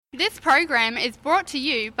This program is brought to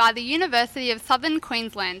you by the University of Southern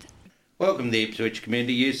Queensland. Welcome to the Ipswich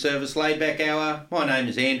Community Youth Service Laidback Hour. My name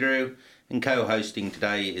is Andrew and co-hosting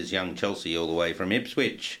today is young Chelsea all the way from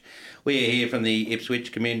Ipswich. We are here from the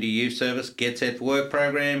Ipswich Community Youth Service Get Set for Work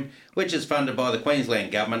program, which is funded by the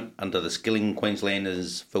Queensland Government under the Skilling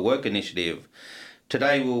Queenslanders for Work initiative.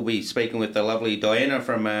 Today we'll be speaking with the lovely Dianna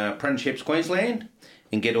from Apprenticeships Queensland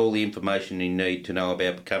and get all the information you need to know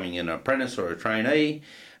about becoming an apprentice or a trainee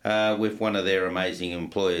with one of their amazing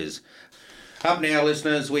employers. Up now,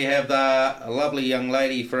 listeners, we have a lovely young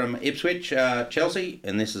lady from Ipswich, Chelsea,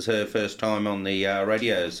 and this is her first time on the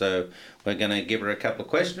radio, so we're going to give her a couple of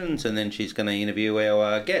questions and then she's going to interview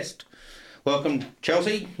our guest. Welcome,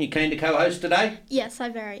 Chelsea. You keen to co-host today? Yes, I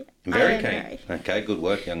am Very keen. Very. Okay, good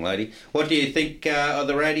work, young lady. What do you think of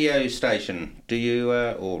the radio station? Do you,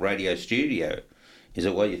 or radio studio? Is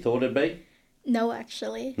it what you thought it'd be? No,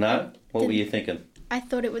 actually. No? What were you thinking? I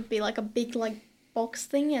thought it would be like a big box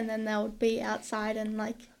thing and then they would be outside and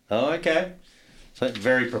Oh, okay. So it's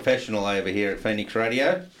very professional over here at Phoenix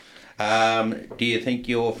Radio. Do you think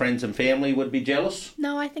your friends and family would be jealous?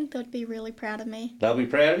 No, I think they'd be really proud of me. They'll be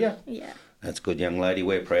proud of you? Yeah. That's good, young lady.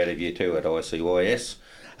 We're proud of you too at ICYS.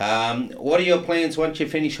 What are your plans once you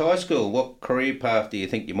finish high school? What career path do you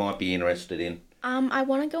think you might be interested in? I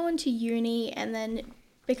want to go into uni and then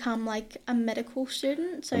become a medical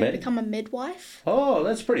student, so become a midwife. Oh,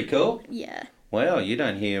 that's pretty cool. Yeah. Wow, you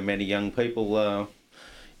don't hear many young people,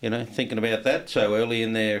 thinking about that so early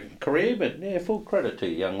in their career, but yeah, full credit to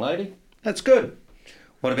you, young lady. That's good.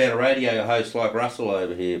 What about a radio host like Russell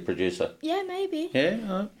over here, producer? Yeah, maybe.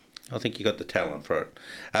 Yeah, I think you got the talent for it.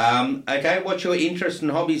 Okay, what's your interest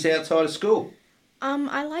and hobbies outside of school?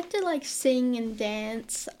 I like to sing and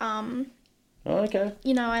dance. Okay.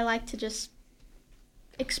 I like to just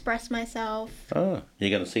express myself. Oh,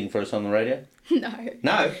 you going to sing for us on the radio? No.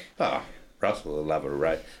 No? Oh, Russell would love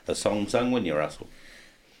a song sung, wouldn't you, Russell?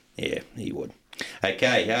 Yeah, he would.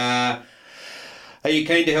 Okay, are you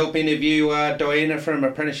keen to help interview Dianna from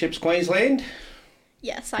Apprenticeships Queensland?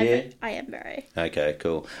 Yes, I am very. Okay,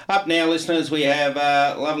 cool. Up now, listeners, we have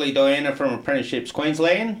lovely Dianna from Apprenticeships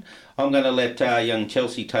Queensland. I'm going to let young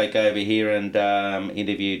Chelsea take over here and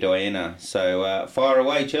interview Dianna. So fire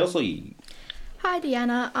away, Chelsea. Hi,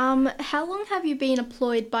 Dianna. How long have you been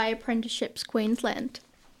employed by Apprenticeships Queensland?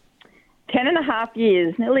 10.5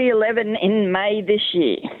 years, nearly 11 in May this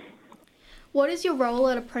year. What is your role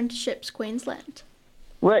at Apprenticeships Queensland?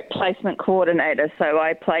 Work placement coordinator, so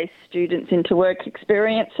I place students into work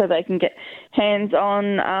experience so they can get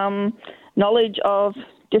hands-on knowledge of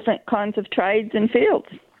different kinds of trades and fields.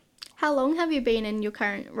 How long have you been in your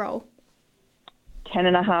current role?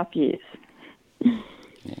 10.5 years.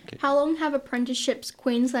 Okay. How long have Apprenticeships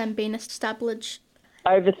Queensland been established?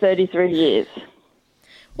 Over 33 years.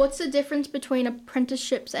 What's the difference between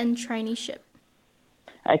apprenticeships and traineeship?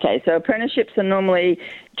 Okay, so apprenticeships are normally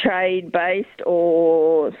trade-based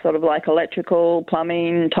or sort of like electrical,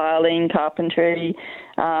 plumbing, tiling, carpentry,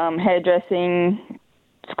 hairdressing,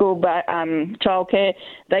 childcare.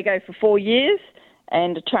 They go for 4 years,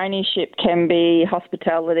 and a traineeship can be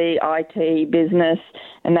hospitality, IT, business,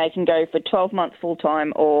 and they can go for 12 months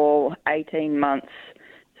full-time or 18 months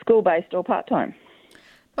school-based or part-time.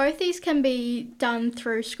 Both these can be done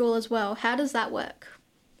through school as well. How does that work?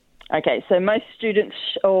 Okay, so most students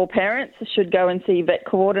or parents should go and see vet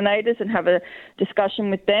coordinators and have a discussion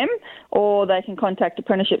with them, or they can contact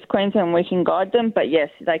Apprenticeships Queensland and we can guide them. But yes,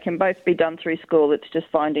 they can both be done through school. It's just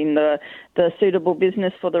finding the suitable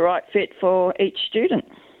business for the right fit for each student.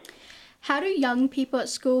 How do young people at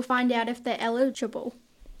school find out if they're eligible?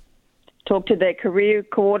 Talk to their career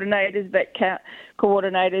coordinators, vet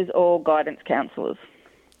coordinators or guidance counsellors.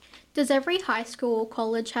 Does every high school or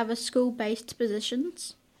college have a school-based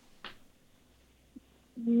positions?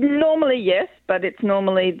 Normally, yes, but it's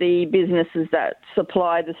normally the businesses that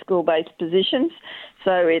supply the school-based positions.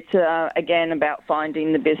 So it's, again, about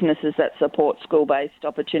finding the businesses that support school-based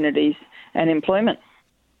opportunities and employment.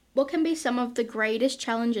 What can be some of the greatest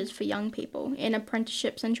challenges for young people in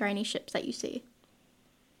apprenticeships and traineeships that you see?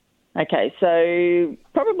 Okay, so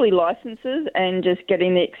probably licences and just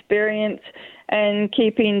getting the experience and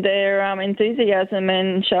keeping their enthusiasm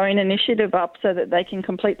and showing initiative up so that they can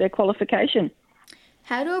complete their qualification.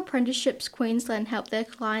 How do Apprenticeships Queensland help their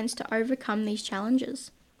clients to overcome these challenges?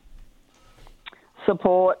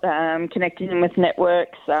 Support, connecting them with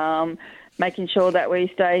networks, making sure that we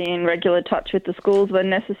stay in regular touch with the schools when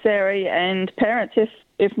necessary and parents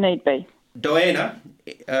if need be. Dianna,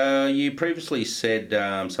 you previously said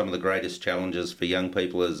some of the greatest challenges for young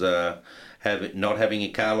people is not having a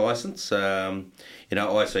car licence. I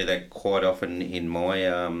see that quite often in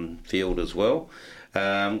my field as well.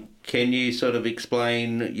 Can you sort of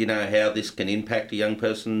explain, how this can impact a young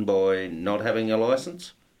person by not having a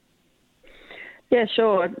licence? Yeah,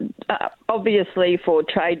 sure. Obviously, for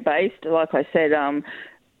trade-based, like I said,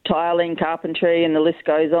 tiling, carpentry, and the list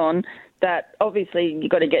goes on, that obviously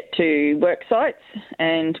you've got to get to work sites,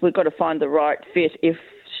 and we've got to find the right fit if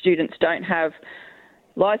students don't have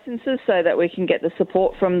licences, so that we can get the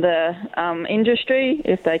support from the industry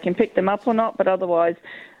if they can pick them up or not. But otherwise,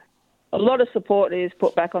 a lot of support is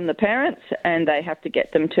put back on the parents, and they have to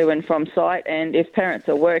get them to and from site. And if parents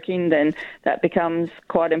are working, then that becomes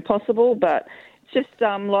quite impossible. But it's just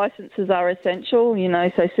licences are essential,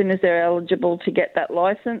 so as soon as they're eligible to get that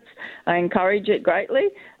licence, I encourage it greatly.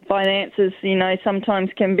 Finances, sometimes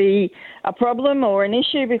can be a problem or an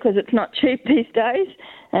issue because it's not cheap these days.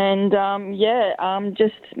 And,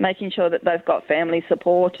 just making sure that they've got family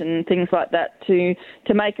support and things like that to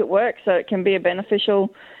make it work, so it can be a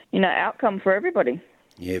beneficial outcome for everybody.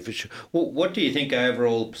 Yeah, for sure. Well, what do you think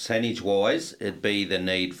overall percentage-wise it'd be the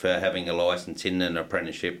need for having a licence in an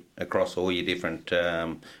apprenticeship across all your different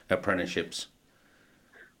apprenticeships?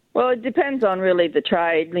 Well, it depends on really the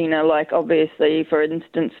trade. Like obviously, for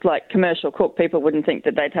instance, like commercial cook, people wouldn't think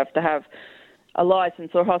that they'd have to have a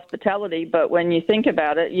licence or hospitality, but when you think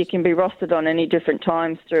about it, you can be rostered on any different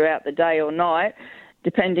times throughout the day or night,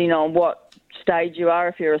 depending on what stage you are,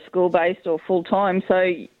 if you're a school-based or full-time.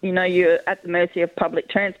 So, you're at the mercy of public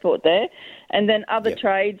transport there. And then other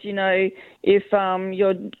trades, if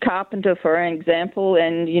you're carpenter, for an example,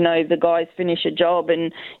 and, the guys finish a job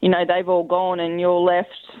and, they've all gone and you're left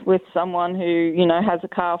with someone who, has a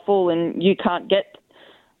car full and you can't get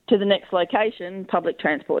to the next location, public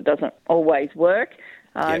transport doesn't always work.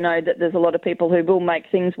 I know that there's a lot of people who will make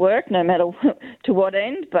things work no matter to what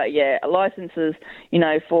end. But, licences,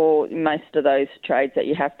 for most of those trades that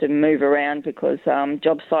you have to move around because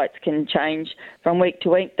job sites can change from week to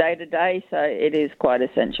week, day to day. So it is quite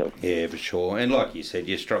essential. Yeah, for sure. And like you said,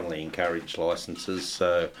 you strongly encourage licences.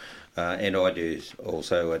 So, and I do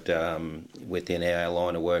also within our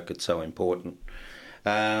line of work, it's so important.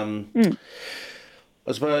 I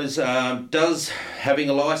suppose, does having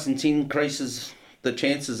a licence increases the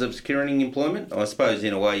chances of securing employment? I suppose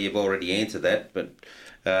in a way you've already answered that, but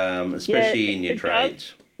especially in your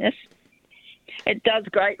trades. Yes, it does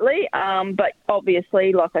greatly. But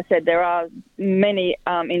obviously, like I said, there are many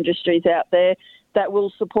industries out there that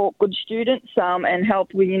will support good students and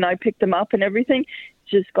help with, pick them up and everything.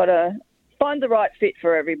 Just got to find the right fit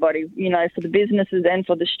for everybody, for the businesses and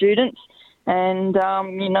for the students. And,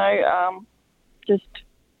 just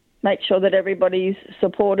make sure that everybody's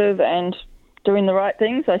supportive and doing the right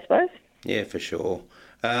things, I suppose. Yeah, for sure.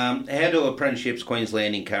 How do Apprenticeships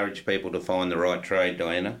Queensland encourage people to find the right trade,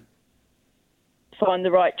 Dianna? Find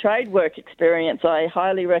the right trade, work experience, I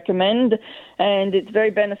highly recommend, and it's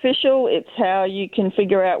very beneficial. It's how you can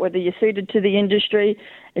figure out whether you're suited to the industry,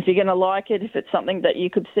 if you're going to like it, if it's something that you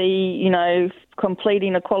could see,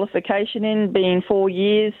 completing a qualification in, being 4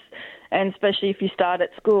 years, and especially if you start at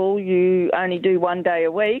school, you only do 1 day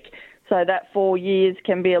a week. So that 4 years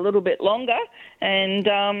can be a little bit longer. And,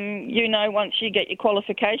 once you get your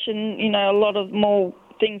qualification, a lot of more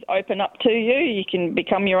things open up to you. You can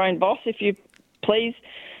become your own boss if you please,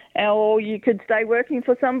 or you could stay working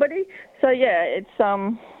for somebody. So, it's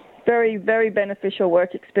very, very beneficial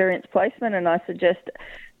work experience placement. And I suggest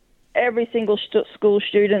every single school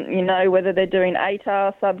student, whether they're doing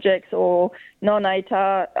ATAR subjects or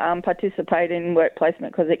non-ATAR, participate in work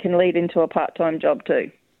placement because it can lead into a part-time job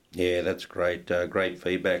too. Yeah, that's great. Great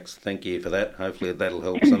feedbacks. Thank you for that. Hopefully that'll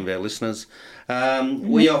help some of our listeners.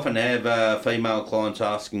 We often have female clients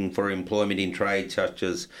asking for employment in trades such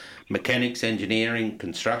as mechanics, engineering,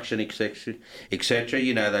 construction, etc.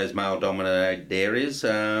 Those male-dominated areas.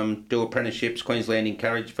 Do Apprenticeships Queensland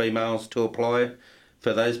encourage females to apply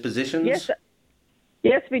for those positions?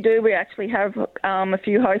 Yes, we do. We actually have a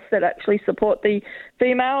few hosts that actually support the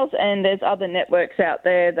females, and there's other networks out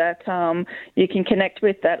there that you can connect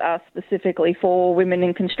with that are specifically for women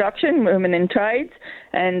in construction, women in trades,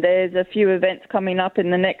 and there's a few events coming up in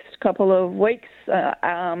the next couple of weeks.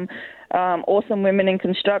 Awesome Women in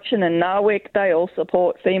Construction and NAWIC, they all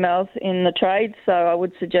support females in the trades, so I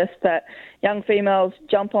would suggest that young females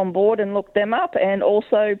jump on board and look them up and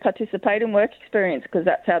also participate in work experience because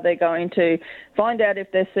that's how they're going to find out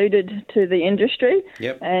if they're suited to the industry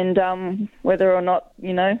and whether or not,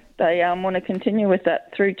 they want to continue with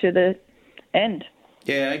that through to the end.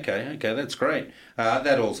 Yeah, okay, that's great.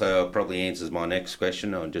 That also probably answers my next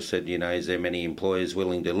question. I just said, is there many employers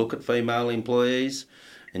willing to look at female employees?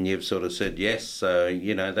 and you've sort of said yes. So,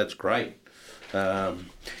 that's great.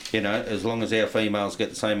 As long as our females get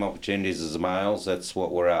the same opportunities as the males, that's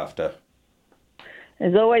what we're after.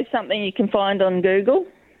 There's always something you can find on Google,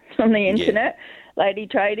 on the internet. Yeah. Lady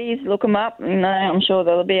tradies, look them up, and I'm sure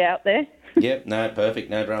they'll be out there. Yep, no, perfect,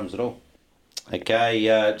 no dramas at all.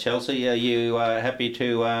 Okay, Chelsea, are you happy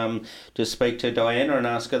to just speak to Dianna and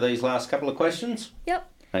ask her these last couple of questions? Yep.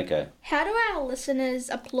 Okay. How do our listeners,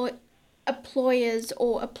 employers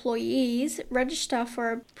or employees register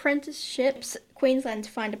for Apprenticeships Queensland to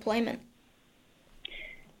find employment?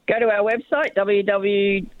 Go to our website,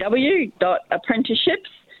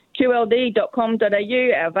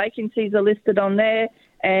 www.apprenticeshipsqld.com.au. Our vacancies are listed on there,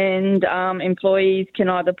 and employees can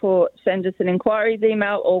either send us an inquiries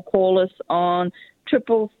email or call us on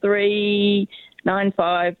 333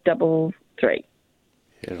 9533.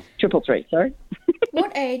 Yeah. 333, sorry.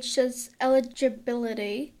 What age does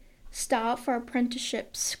eligibility start for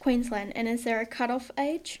Apprenticeships Queensland, and is there a cut-off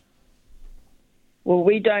age? Well,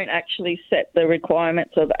 we don't actually set the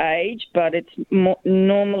requirements of age, but it's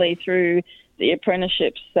normally through the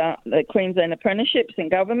apprenticeships, the Queensland apprenticeships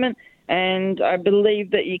and government, and I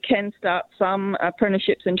believe that you can start some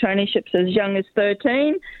apprenticeships and traineeships as young as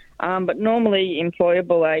 13, but normally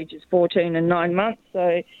employable age is 14 and 9 months,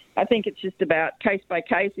 so I think it's just about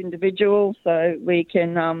case-by-case individual, so we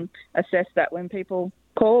can assess that when people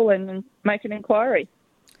call and make an inquiry.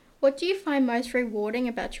 What do you find most rewarding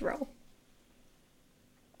about your role?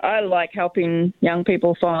 I like helping young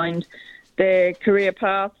people find their career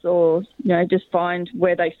paths or, just find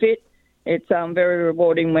where they fit. It's very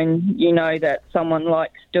rewarding when you know that someone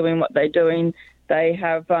likes doing what they're doing. They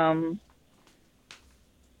have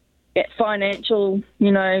financial,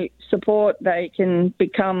 support. They can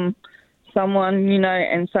become someone,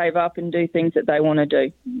 and save up and do things that they want to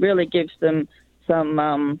do. Really gives them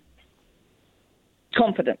some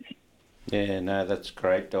confidence. Yeah, no, that's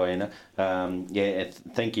great, Dianna.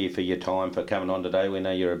 Thank you for your time for coming on today. We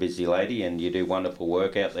know you're a busy lady and you do wonderful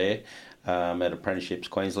work out there at Apprenticeships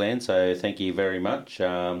Queensland, so thank you very much.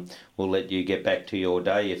 We'll let you get back to your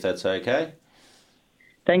day if that's okay.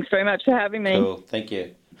 Thanks very much for having me. Cool, thank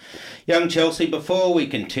you. Young Chelsea, before we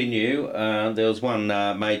continue, there was one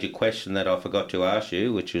major question that I forgot to ask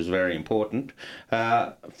you, which was very important.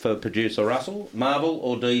 For producer Russell, Marvel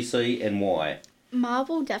or DC, and why?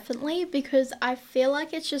 Marvel, definitely, because I feel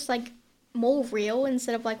like it's just more real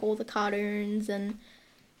instead of all the cartoons and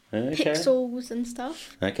pixels and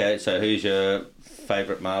stuff. Okay, so who's your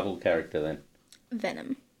favourite Marvel character then?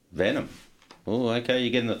 Venom. Venom. Oh, okay,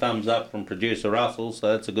 you're getting the thumbs up from producer Russell,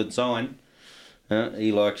 so that's a good sign.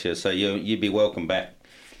 He likes you, so you'd be welcome back.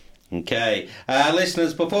 Okay,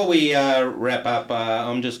 listeners, before we wrap up,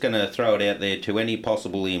 I'm just going to throw it out there to any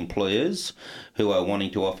possible employers who are wanting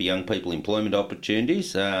to offer young people employment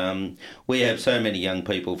opportunities. We have so many young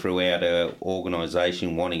people throughout our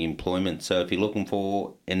organisation wanting employment, so if you're looking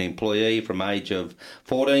for an employee from age of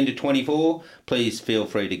 14 to 24, please feel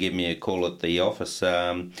free to give me a call at the office.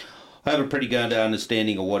 I have a pretty good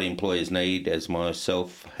understanding of what employers need, as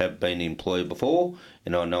myself have been employed before,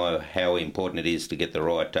 and I know how important it is to get the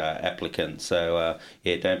right applicant. So,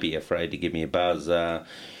 don't be afraid to give me a buzz.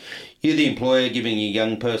 You, the employer, giving a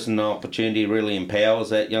young person an opportunity really empowers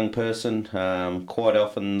that young person. Quite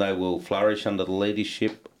often they will flourish under the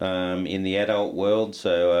leadership in the adult world.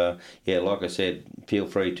 So, like I said, feel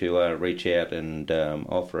free to reach out and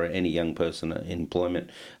offer any young person employment.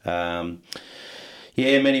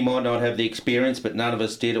 Many might not have the experience, but none of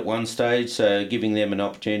us did at one stage, so giving them an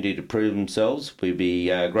opportunity to prove themselves would be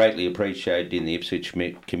greatly appreciated in the Ipswich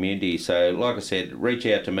community. So, like I said, reach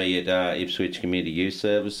out to me at Ipswich Community Youth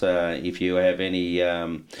Service if you have any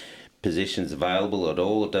positions available at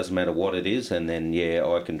all. It doesn't matter what it is, and then,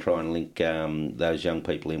 I can try and link those young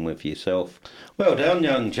people in with yourself. Well done,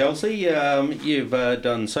 young Chelsea. You've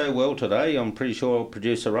done so well today. I'm pretty sure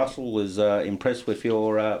producer Russell was impressed with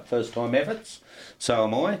your first-time efforts. So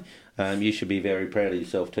am I. You should be very proud of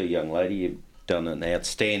yourself too, young lady. You've done an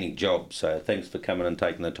outstanding job. So thanks for coming and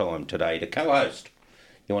taking the time today to co-host.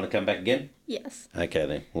 You want to come back again? Yes. Okay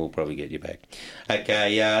then, we'll probably get you back.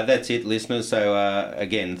 Okay, that's it, listeners. So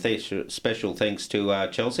again, special thanks to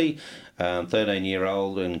Chelsea,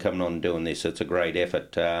 13-year-old, and coming on and doing this. It's a great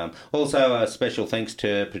effort. Also, a special thanks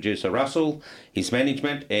to producer Russell, his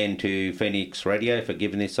management, and to Phoenix Radio for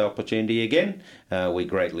giving this opportunity again. We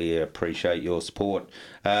greatly appreciate your support.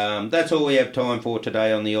 That's all we have time for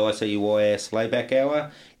today on the ICYS Laidback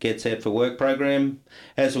Hour Get Set for Work program.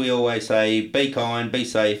 As we always say, be kind, be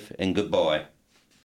safe, and goodbye.